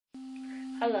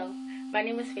Hello, my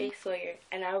name is Faye Sawyer,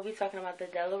 and I will be talking about the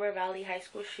Delaware Valley High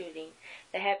School shooting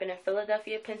that happened in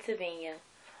Philadelphia, Pennsylvania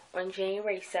on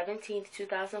January 17,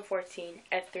 2014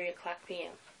 at 3 o'clock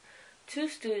p.m. Two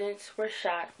students were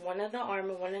shot, one in the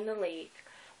arm and one in the leg,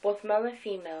 both male and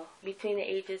female, between the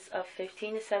ages of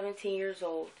 15 to 17 years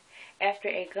old, after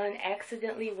a gun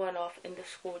accidentally went off in the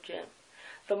school gym.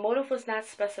 The motive was not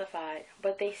specified,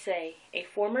 but they say a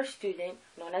former student,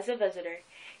 known as a visitor,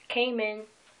 came in,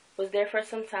 was there for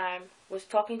some time, was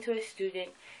talking to a student,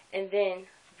 and then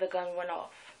the gun went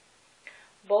off.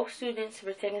 Both students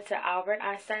were taken to Albert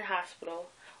Einstein Hospital,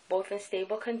 both in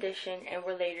stable condition, and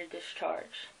were later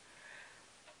discharged.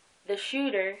 The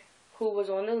shooter, who was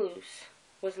on the loose,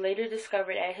 was later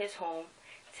discovered at his home,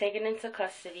 taken into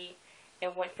custody,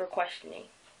 and went for questioning.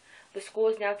 The school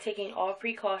is now taking all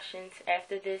precautions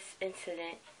after this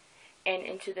incident and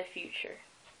into the future.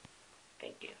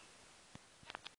 Thank you.